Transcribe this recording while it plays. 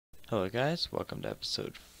Hello guys, welcome to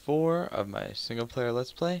episode 4 of my single player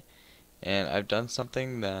let's play, and I've done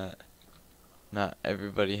something that not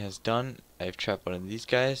everybody has done. I've trapped one of these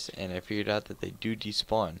guys and I figured out that they do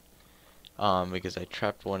despawn because I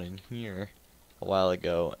trapped one in here a while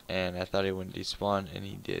ago and I thought he wouldn't despawn and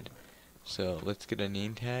he did. So let's get a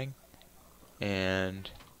name tag and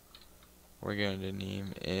we're going to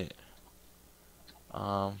name it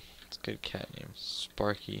it's a good cat name,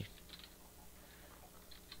 Sparky.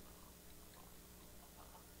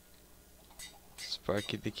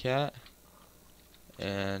 Sparky the cat.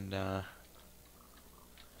 And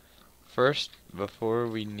first, before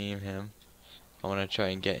we name him, I want to try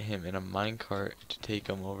and get him in a minecart to take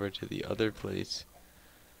him over to the other place.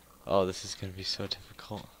 Oh, this is going to be so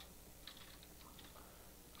difficult.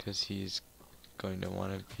 Because he's going to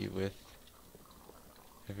want to be with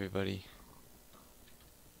everybody.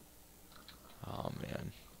 Oh,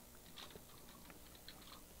 man.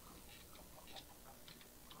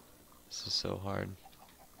 This is so hard.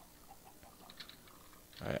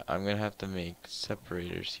 Alright, I'm going to have to make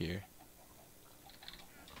separators here.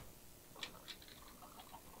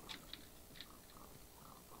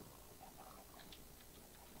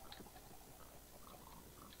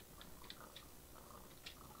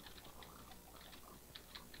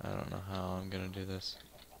 I don't know how I'm gonna do this.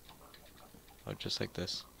 Oh, just like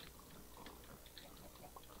this.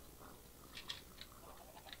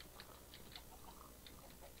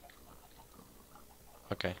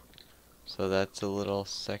 Okay. So that's a little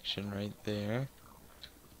section right there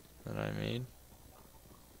that I made.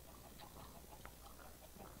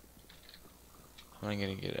 How am I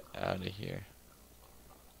gonna get it out of here?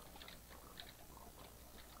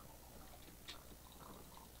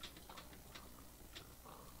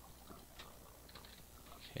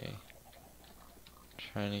 Okay.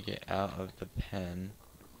 Trying to get out of the pen.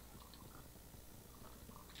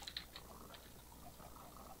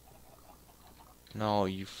 No,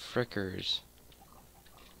 you frickers.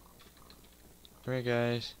 Come here,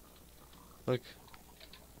 guys. Look.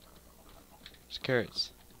 There's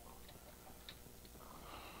carrots.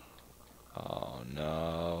 Oh,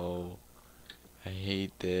 no. I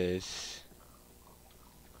hate this.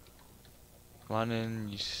 Come on in,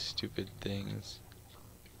 you stupid things.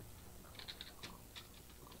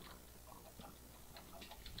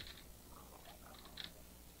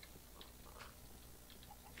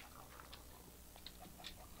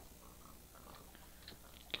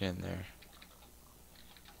 Get in there.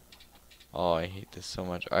 Oh, I hate this so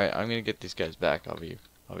much. Alright, I'm gonna get these guys back. I'll be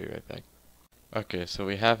right back. Okay, so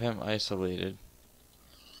we have him isolated.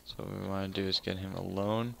 So what we want to do is get him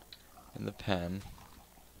alone in the pen.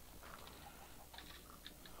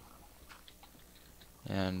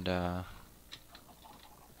 And I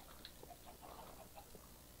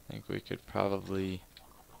think we could probably...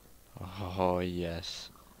 Oh, yes.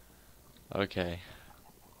 Okay.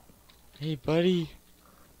 Hey, buddy!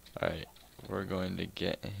 Alright, we're going to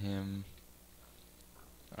get him...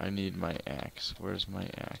 I need my axe. Where's my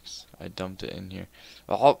axe? I dumped it in here.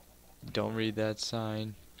 Oh! Don't read that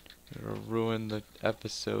sign. It'll ruin the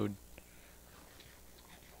episode.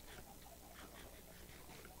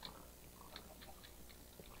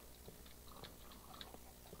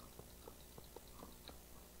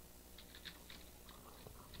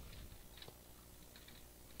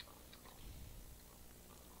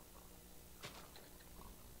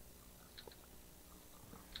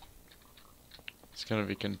 It's gonna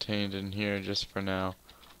be contained in here just for now.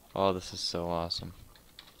 Oh, this is so awesome.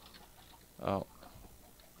 Oh.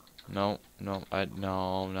 No, no,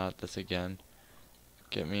 no, not this again.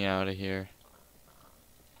 Get me out of here.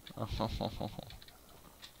 Oh.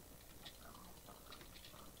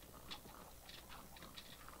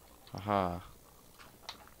 Haha.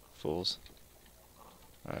 Fools.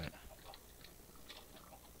 Alright.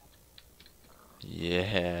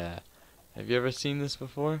 Yeah. Have you ever seen this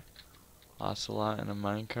before? Ocelot in a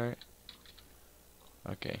minecart?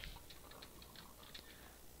 Okay.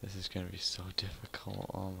 This is gonna be so difficult.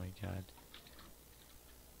 Oh my god.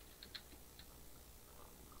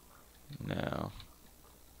 Now,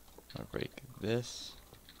 I'll break this.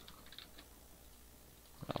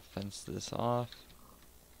 I'll fence this off.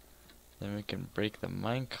 Then we can break the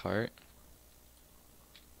minecart.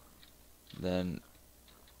 Then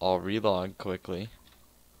I'll relog quickly.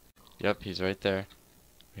 Yep, he's right there.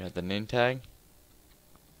 We have the name tag.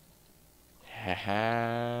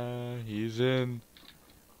 Haha, he's in.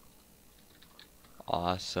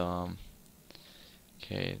 Awesome.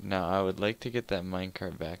 Okay, now I would like to get that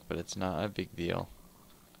minecart back, but it's not a big deal.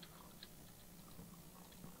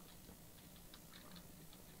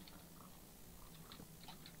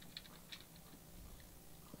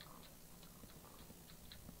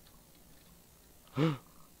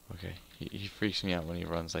 Okay, he freaks me out when he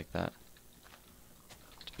runs like that,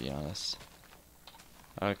 to be honest.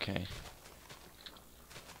 Okay.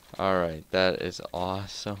 Alright, that is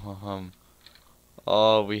awesome.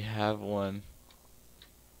 Oh, we have one.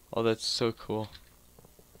 Oh, that's so cool.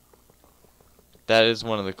 That is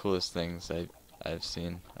one of the coolest things I've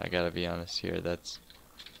seen. I gotta be honest here. That's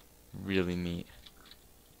really neat.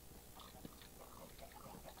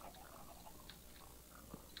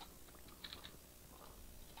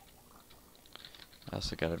 I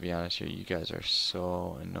also gotta be honest here. You guys are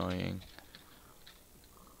so annoying.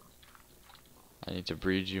 I need to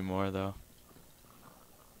breed you more though.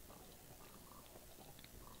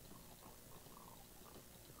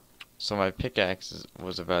 So my pickaxe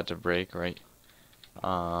was about to break, right?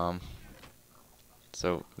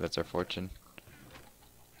 So that's our fortune.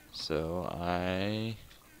 So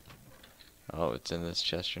oh, it's in this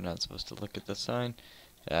chest. You're not supposed to look at the sign.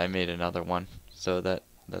 Yeah, I made another one. So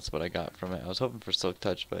that's what I got from it. I was hoping for silk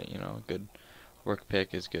touch, but you know, good work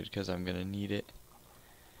pick is good because I'm gonna need it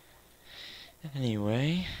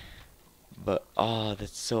anyway. But oh,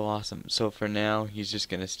 that's so awesome. So for now, he's just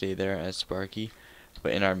gonna stay there as Sparky.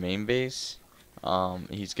 But in our main base,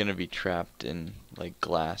 he's gonna be trapped in like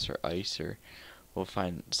glass or ice, or we'll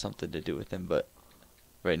find something to do with him. But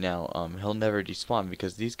right now, he'll never despawn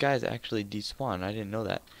because these guys actually despawn. I didn't know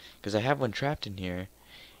that because I have one trapped in here,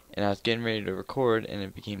 and I was getting ready to record, and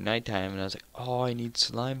it became nighttime, and I was like, oh, I need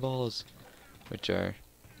slime balls, which are,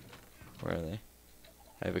 where are they?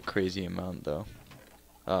 I have a crazy amount though.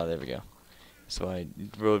 Oh, there we go. So I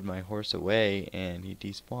rode my horse away, and he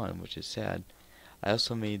despawned, which is sad. I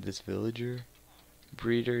also made this villager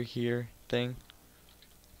breeder here thing.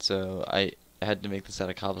 So I had to make this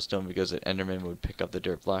out of cobblestone because an enderman would pick up the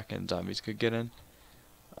dirt block and zombies could get in.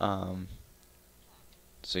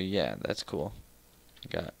 So yeah, that's cool.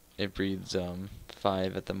 It breeds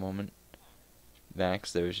 5 at the moment.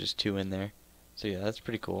 Max, there was just 2 in there. So yeah, that's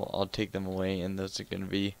pretty cool. I'll take them away, and those are gonna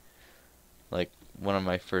be like one of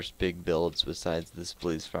my first big builds besides this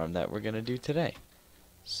blaze farm that we're gonna do today.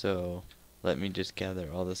 So let me just gather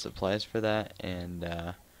all the supplies for that, and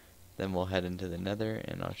then we'll head into the nether,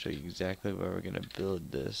 and I'll show you exactly where we're gonna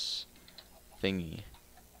build this thingy.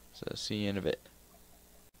 So see you in a bit.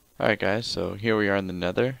 Alright guys, so here we are in the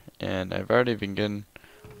nether, and I've already begun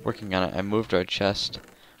working on it. I moved our chest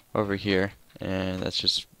over here, and that's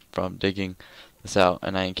just from digging this out,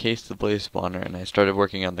 and I encased the blaze spawner, and I started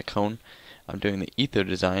working on the cone. I'm doing the ether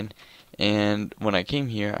design, and when I came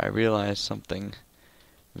here I realized something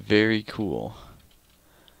very cool.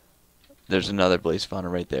 There's another blaze spawner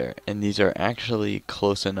right there, and these are actually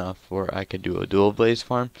close enough where I could do a dual blaze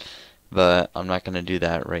farm, but I'm not going to do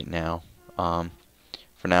that right now.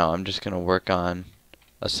 For now I'm just going to work on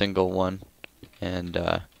a single one,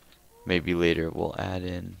 and maybe later we'll add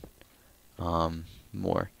in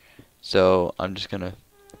more. So I'm just going to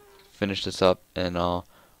finish this up, and I'll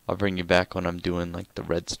bring you back when I'm doing like the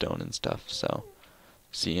redstone and stuff. So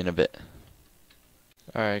see you in a bit.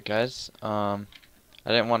 Alright guys, I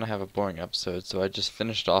didn't want to have a boring episode, so I just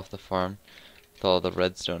finished off the farm with all the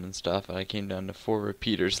redstone and stuff, and I came down to 4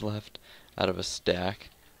 repeaters left out of a stack.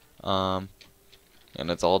 And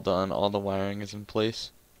it's all done, all the wiring is in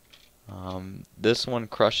place. This one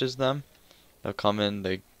crushes them. They'll come in,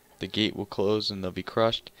 the gate will close and they'll be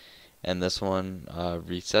crushed, and this one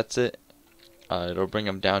resets it. It'll bring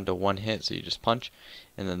them down to 1 hit, so you just punch,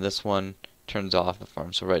 and then this one turns off the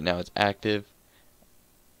farm. So right now it's active.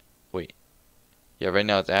 Wait. Yeah, right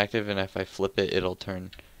now it's active, and if I flip it, it'll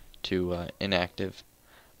turn to inactive.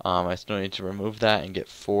 I still need to remove that and get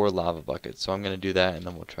 4 lava buckets, so I'm going to do that, and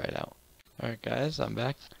then we'll try it out. Alright guys, I'm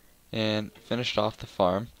back, and finished off the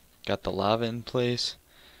farm. Got the lava in place.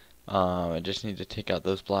 I just need to take out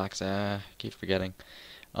those blocks. I keep forgetting.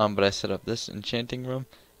 But I set up this enchanting room,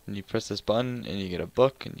 and you press this button, and you get a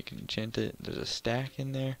book, and you can enchant it. There's a stack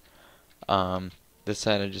in there. This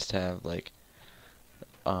side I just have like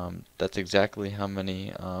that's exactly how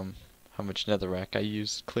much netherrack I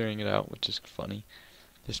used clearing it out, which is funny.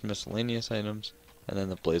 Just miscellaneous items, and then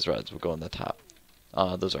the blaze rods will go on the top.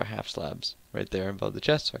 Those are half slabs right there above the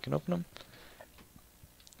chest, so I can open them.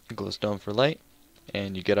 Glowstone for light,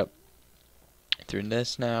 and you get up through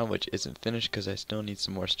this now, which isn't finished because I still need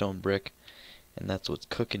some more stone brick, and that's what's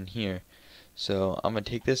cooking here. So I'm gonna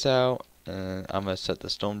take this out, and I'm gonna set the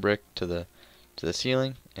stone brick to the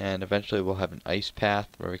ceiling, and eventually we'll have an ice path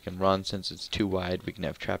where we can run. Since it's too wide, we can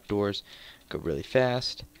have trapdoors, go really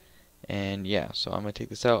fast, and yeah. So I'm gonna take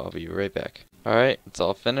this out. I'll be right back. Alright, it's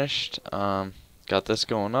all finished. Got this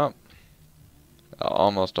going up,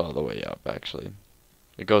 almost all the way up actually.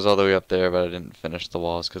 It goes all the way up there, but I didn't finish the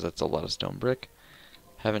walls because that's a lot of stone brick.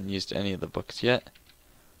 Haven't used any of the books yet.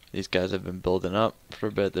 These guys have been building up for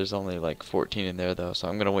a bit. There's only like 14 in there though, so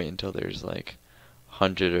I'm gonna wait until there's like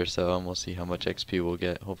 100 or so, and we'll see how much XP we'll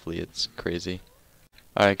get. Hopefully it's crazy.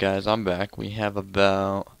 Alright guys, I'm back. We have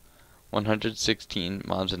about 116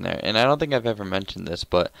 mobs in there, and I don't think I've ever mentioned this,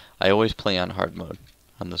 but I always play on hard mode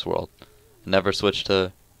on this world. Never switch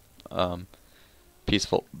to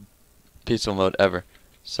peaceful mode ever.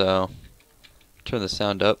 So turn the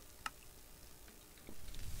sound up.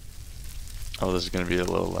 Oh, this is gonna be a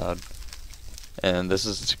little loud. And this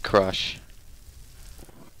is to crush.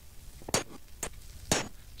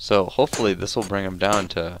 So hopefully this will bring him down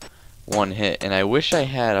to one hit. And I wish I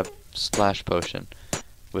had a splash potion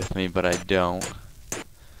with me, but I don't.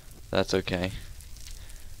 That's okay.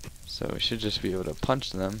 So we should just be able to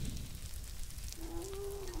punch them.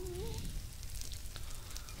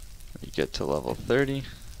 We get to level 30.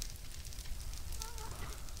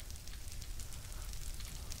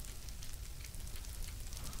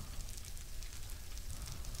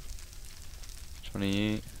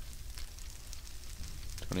 $28,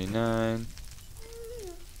 $29,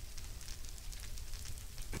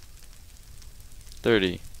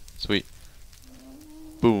 $30. Sweet.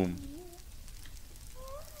 Boom.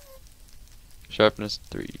 Sharpness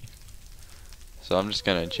 3. So I'm just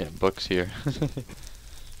gonna enchant books here.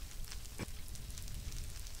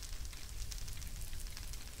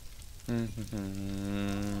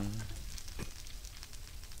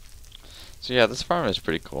 So yeah, this farm is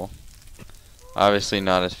pretty cool. Obviously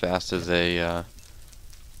not as fast as a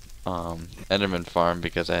Enderman farm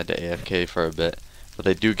because I had to AFK for a bit, but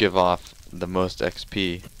they do give off the most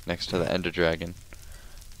XP next to the Ender Dragon,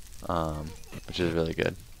 which is really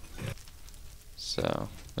good. So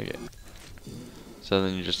look at it. So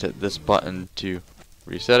then you just hit this button to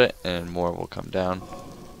reset it, and more will come down.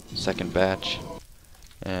 Second batch,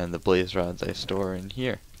 and the blaze rods I store in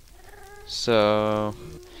here. So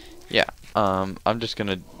yeah, I'm just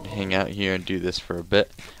gonna hang out here and do this for a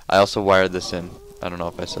bit. I also wired this in. I don't know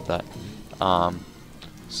if I said that.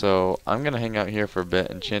 So I'm gonna hang out here for a bit,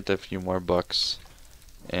 enchant a few more books,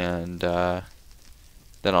 and then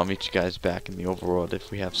I'll meet you guys back in the overworld.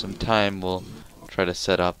 If we have some time, we'll try to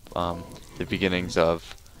set up the beginnings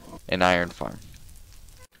of an iron farm.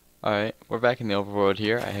 Alright, we're back in the overworld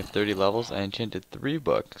here. I have 30 levels. I enchanted 3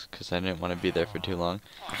 books because I didn't want to be there for too long.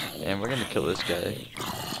 And we're gonna kill this guy.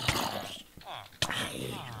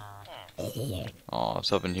 Oh, I was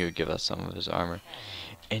hoping he would give us some of his armor.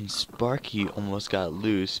 And Sparky almost got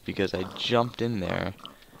loose because I jumped in there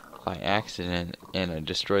by accident and I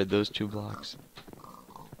destroyed those 2 blocks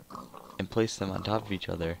and placed them on top of each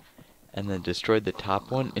other, and then destroyed the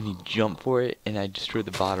top one, and he jumped for it and I destroyed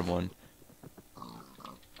the bottom one.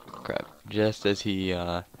 Crap, just as he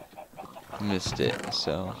missed it.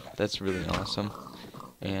 So that's really awesome.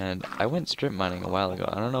 And I went strip mining a while ago.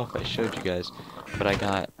 I don't know if I showed you guys, but I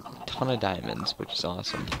got a ton of diamonds, which is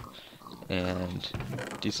awesome, and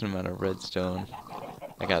decent amount of redstone.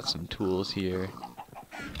 I got some tools here,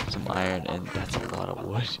 some iron, and that's a lot of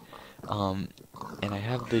wood. And I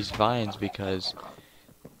have these vines because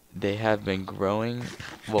they have been growing.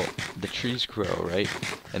 Well, the trees grow, right?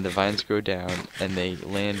 And the vines grow down, and they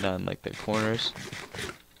land on like the corners.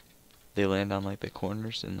 They land on like the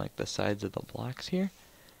corners and like the sides of the blocks here.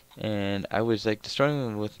 And I was like destroying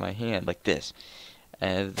them with my hand like this.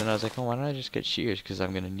 And then I was like, oh, why don't I just get shears, because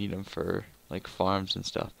I'm gonna need them for like farms and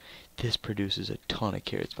stuff. This produces a ton of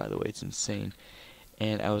carrots, by the way. It's insane.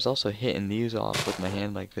 And I was also hitting these off with my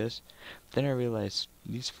hand like this. Then I realized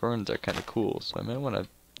these ferns are kind of cool, so I might want to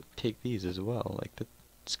take these as well. Like,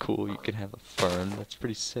 that's cool. You can have a fern. That's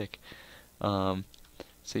pretty sick. So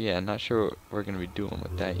yeah, I'm not sure what we're gonna be doing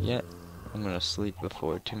with that yet. I'm gonna sleep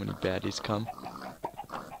before too many baddies come.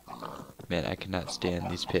 Man, I cannot stand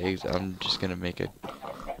these pigs. I'm just gonna make a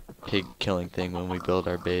pig killing thing when we build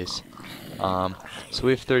our base. So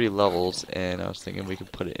we have 30 levels, and I was thinking we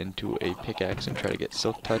could put it into a pickaxe and try to get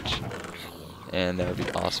silk touch. And that would be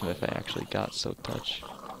awesome if I actually got silk touch.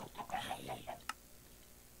 I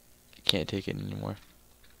can't take it anymore.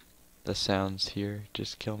 The sounds here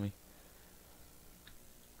just kill me.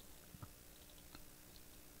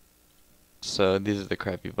 So these are the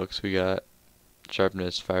crappy books we got.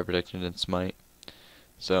 Sharpness, fire protection, and smite.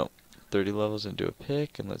 So 30 levels into a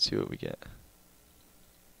pick, and let's see what we get.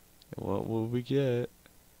 What will we get?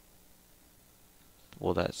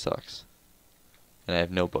 Well, that sucks. And I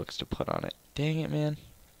have no books to put on it. Dang it, man.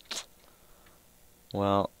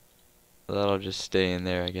 Well, that'll just stay in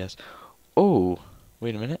there, I guess. Oh,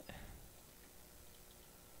 wait a minute.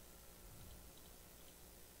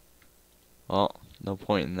 Well, no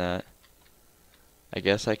point in that. I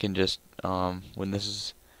guess I can just when this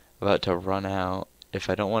is about to run out, if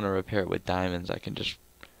I don't want to repair it with diamonds, I can just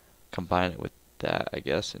combine it with that, I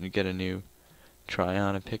guess, and get a new try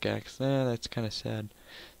on a pickaxe. That's kind of sad.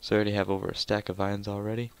 So I already have over a stack of irons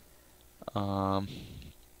already.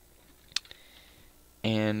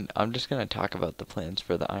 And I'm just gonna talk about the plans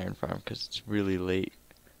for the iron farm because it's really late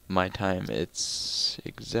my time. It's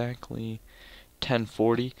exactly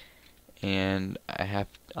 10:40, and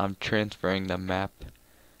I'm transferring the map,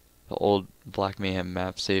 the old Black Mayhem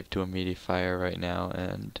map saved to a media fire right now,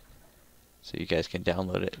 and so you guys can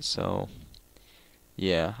download it. So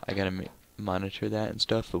yeah, I gotta monitor that and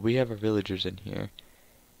stuff. But we have our villagers in here,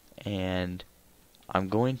 and I'm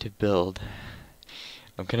going to build.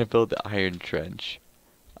 I'm gonna build the iron trench,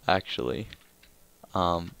 actually.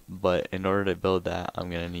 But in order to build that, I'm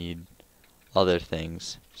gonna need other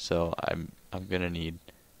things. So I'm gonna need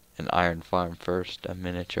an iron farm first, a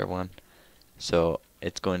miniature one. So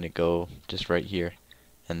it's going to go just right here,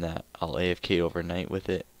 and that I'll AFK overnight with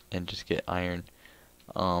it and just get iron.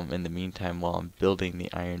 In the meantime, while I'm building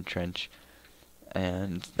the iron trench,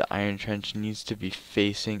 and the iron trench needs to be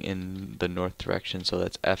facing in the north direction, so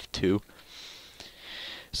that's F2.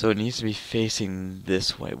 So it needs to be facing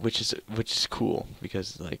this way, which is cool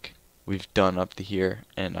because like we've done up to here,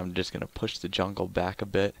 and I'm just gonna push the jungle back a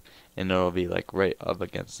bit, and it'll be like right up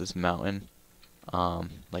against this mountain,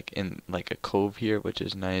 like in like a cove here, which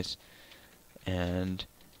is nice. And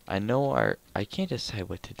I can't decide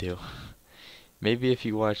what to do. Maybe if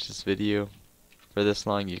you watch this video for this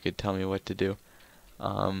long, you could tell me what to do.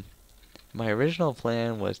 Um, my original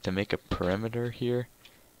plan was to make a perimeter here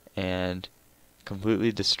and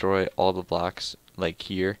completely destroy all the blocks like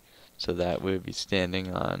here, so that we would be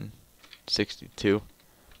standing on 62,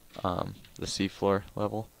 the seafloor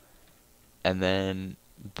level, and then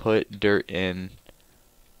put dirt in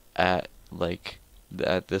at like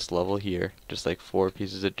at this level here, just like 4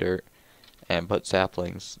 pieces of dirt, and put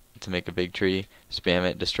saplings to make a big tree, spam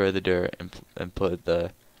it, destroy the dirt, and put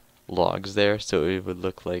the logs there so it would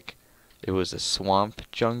look like it was a swamp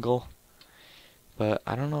jungle. But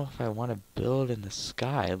I don't know if I want to build in the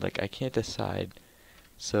sky. Like, I can't decide.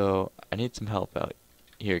 So I need some help out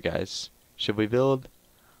here, guys. Should we build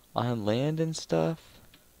on land and stuff,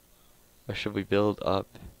 or should we build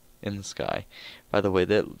up in the sky? By the way,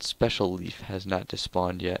 that special leaf has not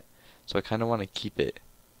despawned yet, so I kind of want to keep it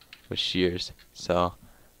with shears. So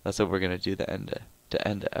that's what we're gonna do to end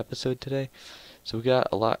the episode today. So we got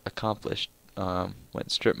a lot accomplished.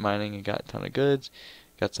 Went strip mining and got a ton of goods.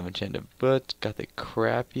 Got some enchanted boots. Got the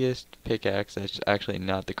crappiest pickaxe. That's actually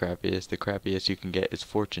not the crappiest. The crappiest you can get is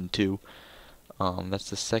Fortune 2. That's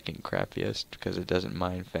the second crappiest because it doesn't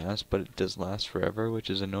mine fast, but it does last forever, which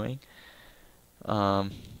is annoying.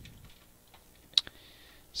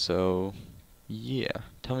 So yeah,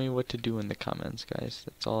 tell me what to do in the comments, guys.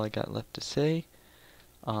 That's all I got left to say.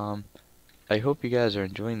 I hope you guys are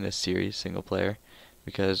enjoying this series, single player,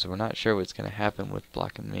 because we're not sure what's going to happen with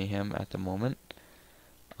Black and Mayhem at the moment.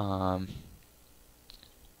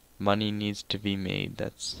 Money needs to be made.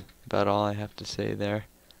 That's about all I have to say there.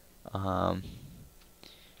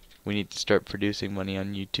 We need to start producing money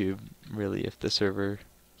on YouTube, really, if the server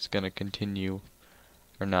is going to continue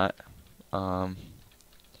or not. I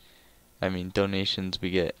mean, donations we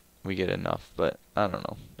get enough, but I don't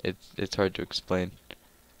know. It's hard to explain.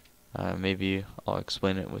 Maybe I'll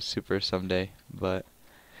explain it with Super someday, but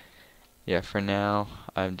yeah, for now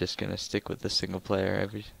I'm just gonna stick with the single player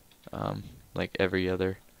like every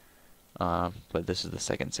other. But this is the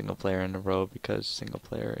second single player in a row because single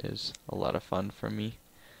player is a lot of fun for me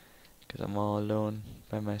because I'm all alone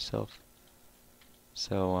by myself.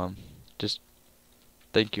 So just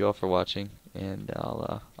thank you all for watching, and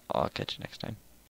I'll catch you next time.